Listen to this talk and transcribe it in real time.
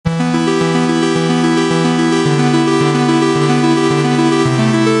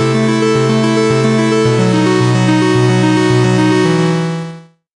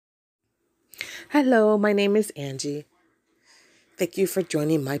Hello, my name is Angie. Thank you for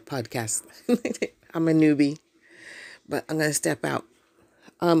joining my podcast. I'm a newbie, but I'm going to step out.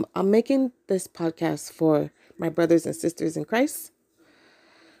 I'm making this podcast for my brothers and sisters in Christ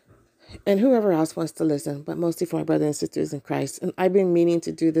and whoever else wants to listen, but mostly for my brothers and sisters in Christ. And I've been meaning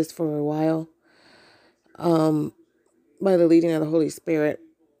to do this for a while by the leading of the Holy Spirit,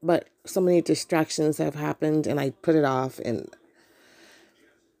 but so many distractions have happened and I put it off, and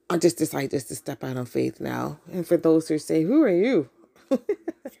I just decided to step out on faith now. And for those who say, who are you?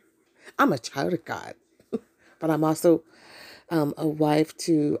 I'm a child of God, but I'm also a wife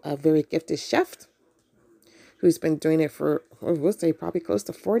to a very gifted chef who's been doing it for, we'll say, probably close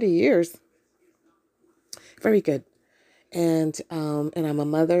to 40 years. Very good. And I'm a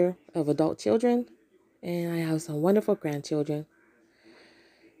mother of adult children, and I have some wonderful grandchildren.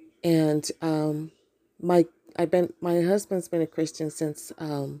 And my husband's been a Christian since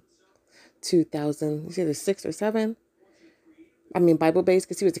 2000, either 6 or 7. I mean, Bible-based,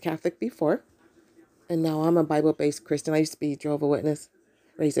 because he was a Catholic before. And now I'm a Bible-based Christian. I used to be Jehovah's Witness,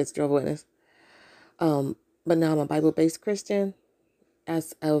 raised as Jehovah's Witness. But now I'm a Bible-based Christian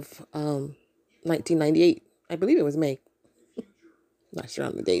as of 1998. I believe it was May. Not sure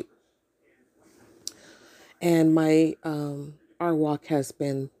on the date. And our walk has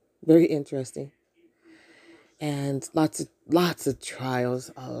been very interesting. And lots of trials,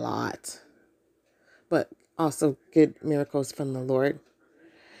 a lot. But also good miracles from the Lord.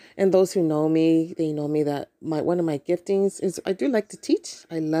 And those who know me, they know me that one of my giftings is I do like to teach.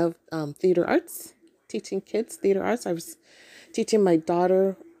 I love theater arts, teaching kids theater arts. I was teaching my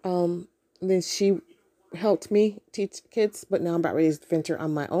daughter, and then she helped me teach kids, but now I'm about ready to venture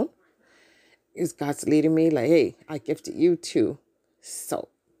on my own. Is God's leading me like, hey, I gifted you too. So,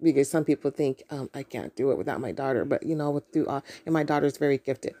 because some people think I can't do it without my daughter, but and my daughter's very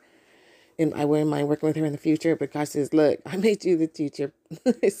gifted. And I wouldn't mind working with her in the future, but God says, look, I made you the teacher.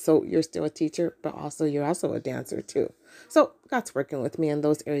 So you're still a teacher, but you're also a dancer too. So God's working with me in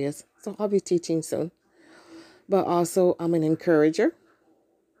those areas. So I'll be teaching soon. But also I'm an encourager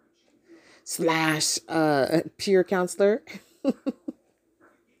 / peer counselor.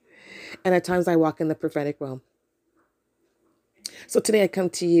 And at times I walk in the prophetic realm. So today I come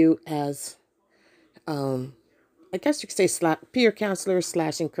to you as, I guess you could say peer counselor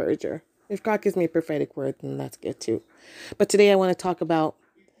 / encourager. If God gives me a prophetic word, then that's good too. But today I want to talk about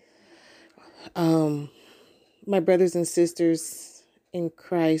my brothers and sisters in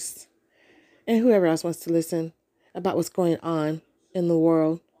Christ and whoever else wants to listen about what's going on in the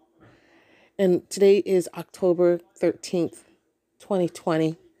world. And today is October 13th,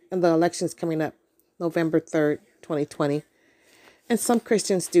 2020, and the election's coming up November 3rd, 2020. And some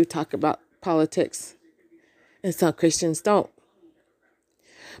Christians do talk about politics, and some Christians don't.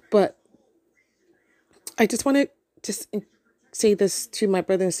 But I just want to say this to my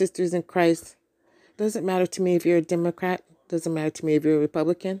brothers and sisters in Christ. Doesn't matter to me if you're a Democrat. Doesn't matter to me if you're a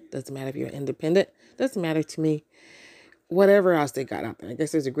Republican. Doesn't matter if you're independent. Doesn't matter to me. Whatever else they got out there. I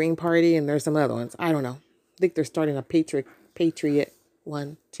guess there's a Green Party and there's some other ones. I don't know. I think they're starting a Patriot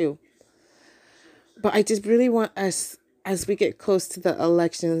one too. But I just really want us, as we get close to the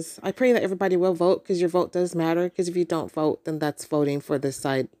elections, I pray that everybody will vote, because your vote does matter. Because if you don't vote, then that's voting for this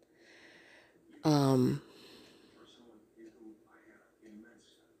side. I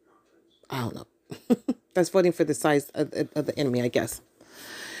don't know. That's voting for the size of the enemy, I guess.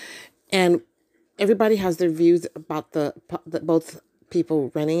 And everybody has their views about the both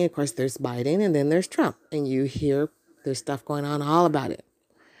people running. Of course, there's Biden and then there's Trump. And you hear there's stuff going on all about it.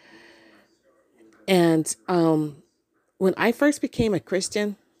 And when I first became a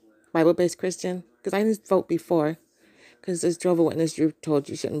Christian, Bible-based Christian, because I didn't vote before, because as Jehovah's Witness, you're told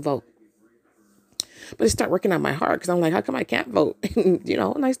you shouldn't vote. But it started working on my heart, because I'm like, how come I can't vote? And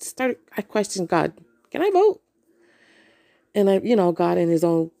I questioned God. Can I vote? And God in his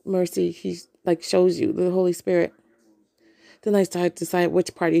own mercy, he shows you the Holy Spirit. Then I started to decide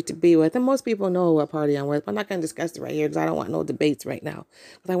which party to be with. And most people know what party I'm with. But I'm not going to discuss it right here, because I don't want no debates right now.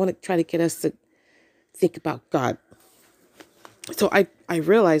 But I want to try to get us to think about God. So I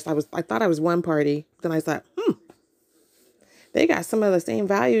realized I thought I was one party. Then I thought, they got some of the same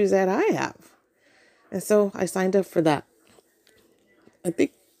values that I have. And so I signed up for that. I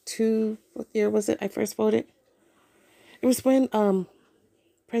think what year was it I first voted? It was when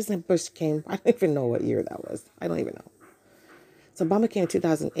President Bush came. I don't even know what year that was. I don't even know. So Obama came in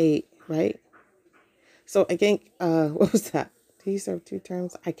 2008, right? So I think, what was that? Did he serve 2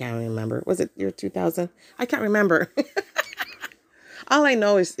 terms? I can't remember. Was it year 2000? I can't remember. All I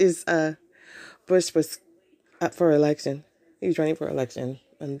know is Bush was up for election. He was running for election.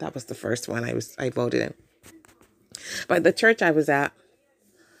 and that was the first one I voted in. But the church I was at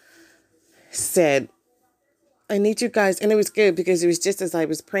said, I need you guys, and it was good because it was just as I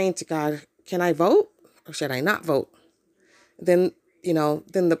was praying to God, can I vote or should I not vote? Then,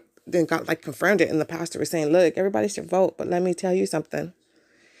 then God like confirmed it, and the pastor was saying, look, everybody should vote, but let me tell you something.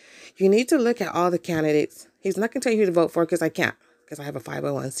 You need to look at all the candidates. He's not going to tell you who to vote for because I can't, because I have a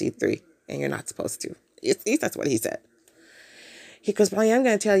 501c3 and you're not supposed to. That's what he said. He goes, well, I am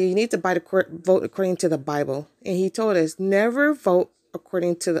going to tell you, you need to vote according to the Bible. And he told us, never vote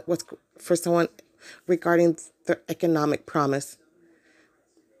according to what's for someone regarding their economic promise.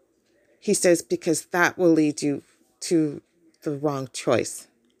 He says, because that will lead you to the wrong choice.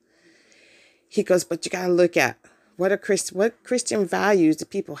 He goes, but you got to look at what Christian values do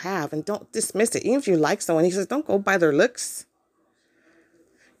people have, and don't dismiss it. Even if you like someone, he says, don't go by their looks.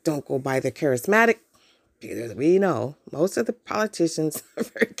 Don't go by their charismatic. Because we know most of the politicians are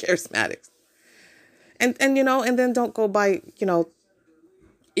very charismatic. And then don't go by,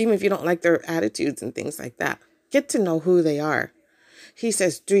 even if you don't like their attitudes and things like that. Get to know who they are. He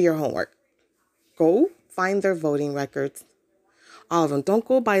says, do your homework. Go find their voting records. All of them. Don't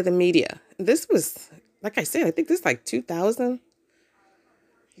go by the media. This was, like I said, I think this is like 2000.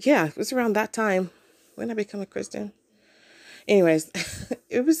 Yeah, it was around that time. When did I become a Christian? Anyways,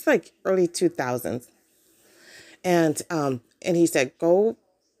 it was like early 2000s. And he said, go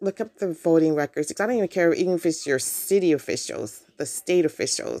look up the voting records. Because I don't even care, even if it's your city officials, the state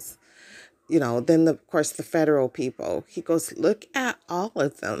officials, then of course the federal people. He goes, look at all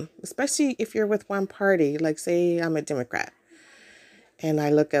of them, especially if you're with one party. Like say I'm a Democrat and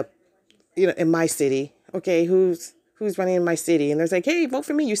I look up, in my city, okay, who's running in my city? And there's like, hey, vote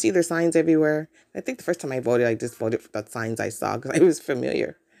for me. You see their signs everywhere. I think the first time I voted, I just voted for the signs I saw because I was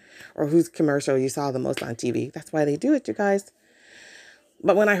familiar. Or whose commercial you saw the most on TV. That's why they do it, you guys.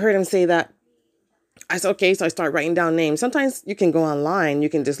 But when I heard him say that, I said, okay, so I start writing down names. Sometimes you can go online. You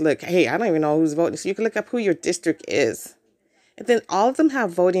can just look, hey, I don't even know who's voting. So you can look up who your district is. And then all of them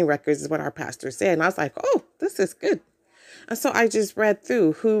have voting records is what our pastor said. And I was like, oh, this is good. And so I just read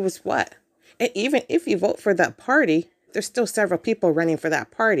through who was what. And even if you vote for that party, there's still several people running for that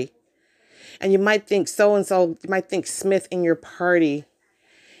party. And you might think so-and-so, you might think Smith in your party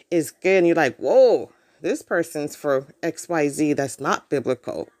is good. And you're like, whoa, this person's for XYZ that's not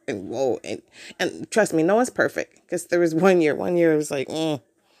biblical. And whoa. And trust me, no one's perfect. Because there was one year it was like, I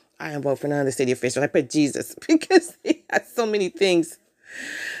didn't vote for none of the city officials. I put Jesus because he had so many things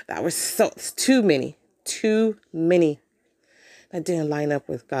that were too many that didn't line up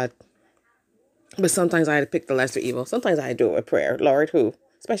with God. But sometimes I had to pick the lesser evil. Sometimes I do it with prayer. Lord, who?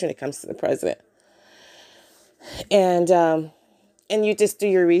 Especially when it comes to the president. And you just do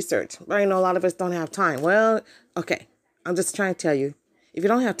your research. But I know a lot of us don't have time. Well, okay. I'm just trying to tell you. If you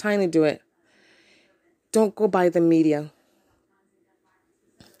don't have time to do it, don't go by the media.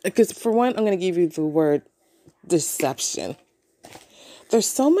 Because for one, I'm going to give you the word deception. There's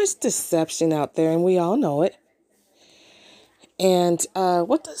so much deception out there, and we all know it. And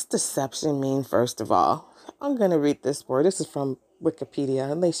what does deception mean, first of all? I'm going to read this word. This is from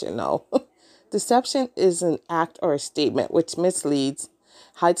Wikipedia, and they should know. Deception is an act or a statement which misleads,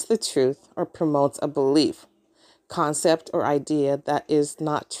 hides the truth, or promotes a belief, concept, or idea that is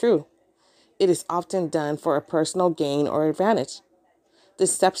not true. It is often done for a personal gain or advantage.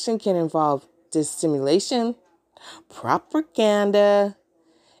 Deception can involve dissimulation, propaganda,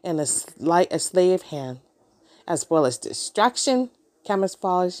 and a sleight of hand, as well as distraction,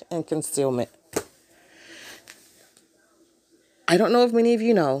 camouflage, and concealment. I don't know if many of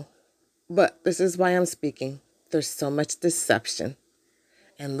you know, but this is why I'm speaking. There's so much deception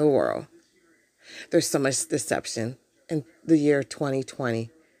in the world. There's so much deception in the year 2020.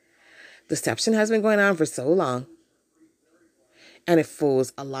 Deception has been going on for so long, and it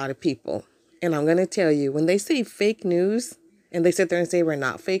fools a lot of people. And I'm going to tell you, when they say fake news, and they sit there and say we're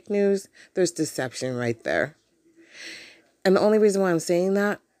not fake news, there's deception right there. And the only reason why I'm saying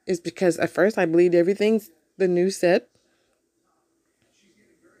that is because at first I believed everything the news said.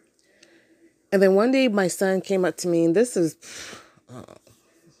 And then one day my son came up to me, and this is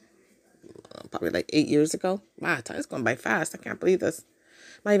probably like 8 years ago. Wow, time's going by fast. I can't believe this.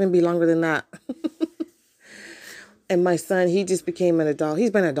 Might even be longer than that. And my son, he just became an adult.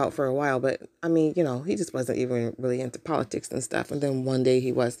 He's been an adult for a while, but I mean, he just wasn't even really into politics and stuff. And then one day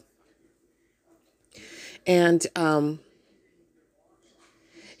he was. And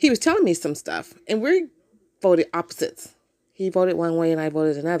he was telling me some stuff, and we voted opposites. He voted one way and I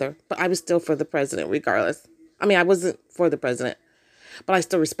voted another, but I was still for the president regardless. I mean, I wasn't for the president, but I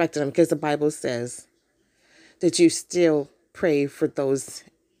still respected him because the Bible says that you still pray for those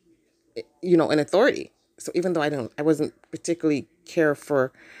an authority. So even though I wasn't particularly care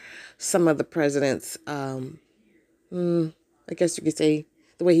for some of the president's, I guess you could say,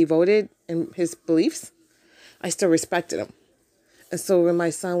 the way he voted and his beliefs, I still respected him. And so when my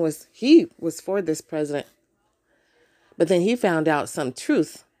son he was for this president, but then he found out some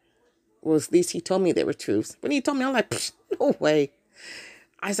truth. Well, at least he told me they were truths. When he told me, I'm like, no way.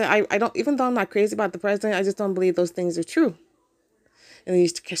 I said, I don't, even though I'm not crazy about the president, I just don't believe those things are true. And he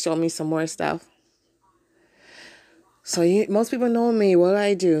used to show me some more stuff. So most people know me.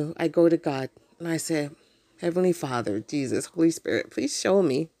 What do? I go to God and I say, Heavenly Father, Jesus, Holy Spirit, please show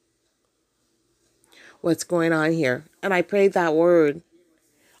me what's going on here. And I prayed that word.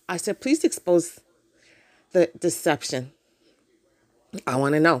 I said, please expose the deception. I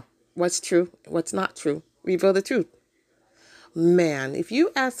want to know what's true, what's not true. Reveal the truth. Man, if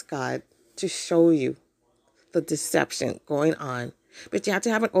you ask God to show you the deception going on, but you have to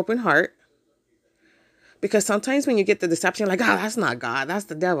have an open heart. Because sometimes when you get the deception, you're like, oh, that's not God, that's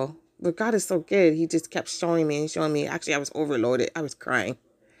the devil. But God is so good. He just kept showing me and showing me. Actually, I was overloaded. I was crying.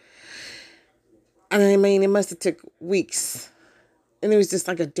 And I mean, it must have took weeks. And it was just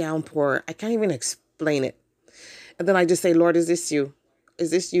like a downpour. I can't even explain it. And then I just say, Lord, is this you?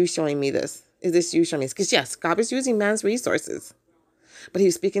 Is this you showing me this? Is this you showing me this? Because yes, God was using man's resources. But he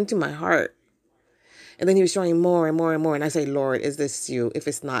was speaking to my heart. And then he was showing more and more and more. And I say, Lord, is this you? If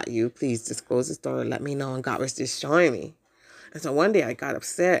it's not you, please just close this door and let me know. And God was just showing me. And so one day I got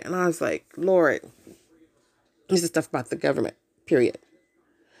upset and I was like, Lord, this is stuff about the government, period.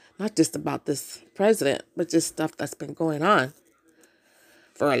 Not just about this president, but just stuff that's been going on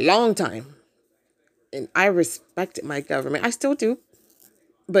for a long time. And I respected my government. I still do.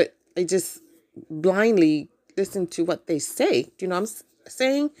 But I just blindly listen to what they say. Do you know what I'm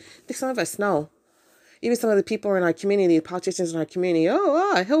saying? I think some of us know. Even some of the people in our community, the politicians in our community,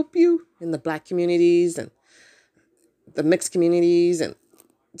 I help you in the Black communities and the mixed communities and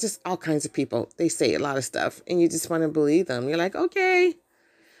just all kinds of people. They say a lot of stuff and you just want to believe them. You're like, okay.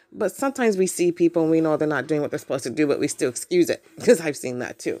 But sometimes we see people and we know they're not doing what they're supposed to do, but we still excuse it because I've seen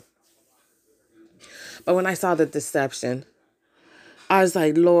that too. But when I saw the deception, I was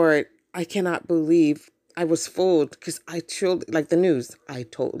like, Lord, I cannot believe I was fooled because I truly, like the news, I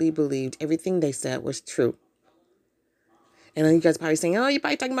totally believed everything they said was true. And then you guys probably saying, oh, you're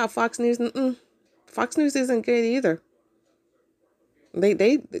probably talking about Fox News. Fox News isn't good either.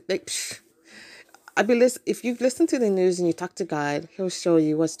 If you listen to the news and you talk to God, he'll show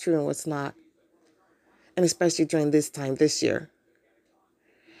you what's true and what's not. And especially during this time, this year.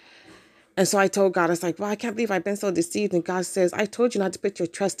 And so I told God, I was like, well, I can't believe I've been so deceived. And God says, I told you not to put your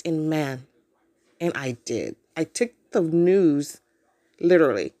trust in man. And I did. I took the news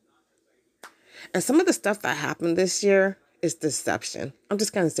literally. And some of the stuff that happened this year is deception. I'm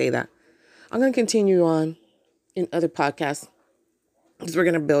just going to say that. I'm going to continue on in other podcasts because we're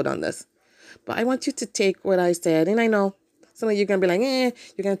going to build on this. But I want you to take what I said. And I know some of you are going to be like,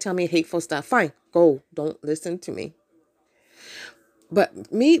 you're going to tell me hateful stuff. Fine, go. Don't listen to me.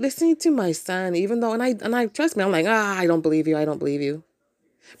 But me listening to my son, even though, and I trust me, I'm like, I don't believe you. I don't believe you.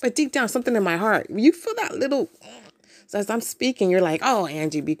 But deep down, something in my heart, you feel that little, so as I'm speaking, you're like, oh,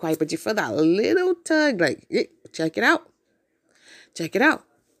 Angie, be quiet. But you feel that little tug, like, hey, check it out. Check it out.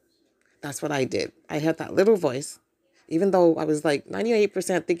 That's what I did. I had that little voice, even though I was like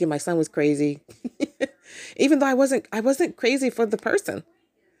 98% thinking my son was crazy. Even though I wasn't crazy for the person.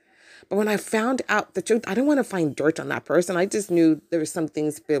 But when I found out the truth, I didn't want to find dirt on that person. I just knew there were some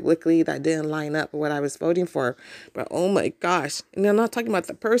things biblically that didn't line up with what I was voting for. But oh my gosh. And I'm not talking about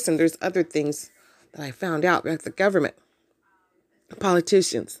the person. There's other things that I found out, like the government,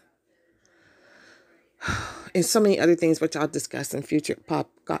 politicians, and so many other things, which I'll discuss in future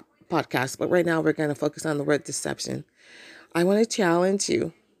podcasts. But right now we're going to focus on the word deception. I want to challenge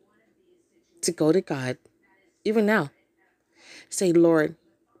you to go to God, even now. Say, Lord,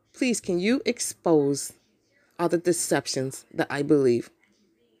 please, can you expose all the deceptions that I believe,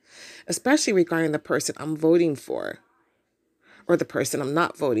 especially regarding the person I'm voting for or the person I'm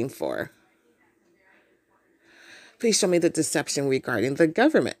not voting for. Please show me the deception regarding the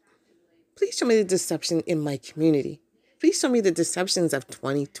government. Please show me the deception in my community. Please show me the deceptions of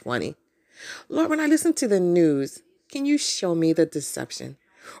 2020. Lord, when I listen to the news, can you show me the deception?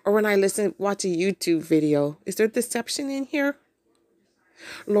 Or when I watch a YouTube video, is there deception in here?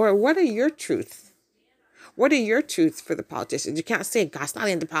 Lord, what are your truths? What are your truths for the politicians? You can't say God's not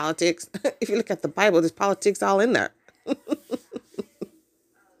into politics. If you look at the Bible, there's politics all in there.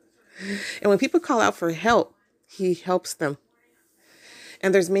 And when people call out for help, he helps them.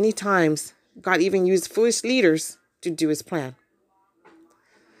 And there's many times God even used foolish leaders to do his plan.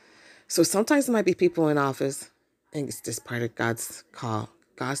 So sometimes there might be people in office, and it's just part of God's call.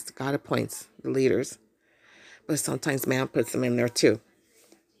 God appoints the leaders, but sometimes man puts them in there too.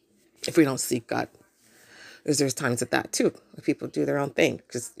 If we don't seek God, there's times at that too. If people do their own thing,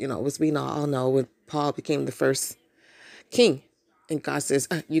 because as we all know, when Paul became the first king, and God says,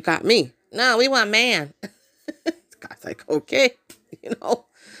 "You got me. No, we want man." God's like, "Okay,"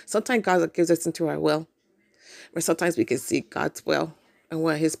 Sometimes God gives us into our will, or sometimes we can see God's will and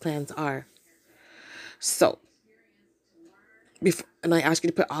what His plans are. So, and I ask you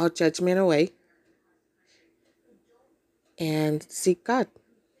to put all judgment away and seek God.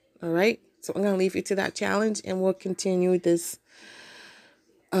 All right. So I'm going to leave you to that challenge, and we'll continue this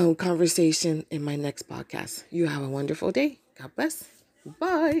conversation in my next podcast. You have a wonderful day. God bless.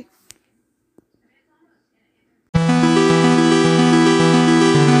 Bye.